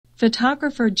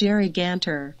Photographer Jerry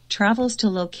Ganter travels to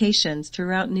locations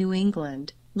throughout New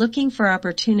England, looking for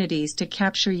opportunities to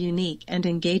capture unique and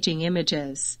engaging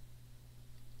images.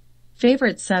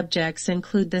 Favorite subjects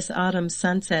include this autumn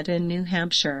sunset in New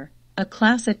Hampshire, a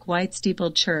classic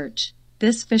white-steepled church,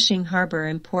 this fishing harbor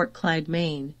in Port Clyde,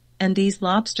 Maine, and these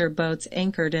lobster boats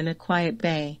anchored in a quiet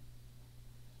bay.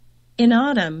 In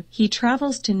autumn, he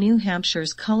travels to New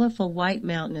Hampshire's colorful White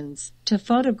Mountains to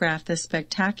photograph the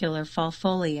spectacular fall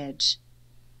foliage.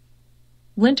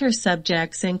 Winter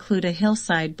subjects include a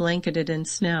hillside blanketed in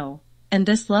snow, and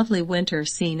this lovely winter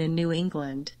scene in New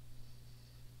England.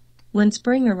 When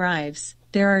spring arrives,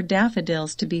 there are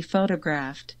daffodils to be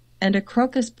photographed, and a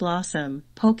crocus blossom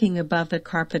poking above the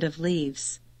carpet of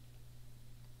leaves.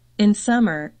 In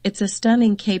summer, it's a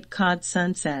stunning Cape Cod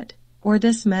sunset, or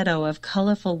this meadow of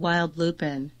colorful wild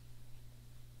lupin.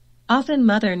 Often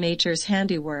Mother Nature's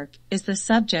handiwork is the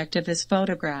subject of his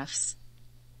photographs.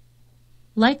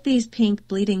 Like these pink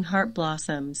bleeding heart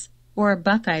blossoms, or a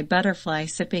buckeye butterfly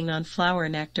sipping on flower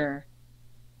nectar.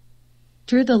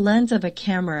 Through the lens of a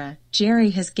camera,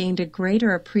 Jerry has gained a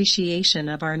greater appreciation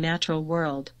of our natural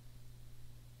world.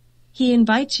 He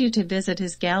invites you to visit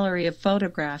his gallery of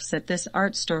photographs at this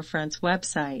art storefront's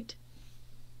website.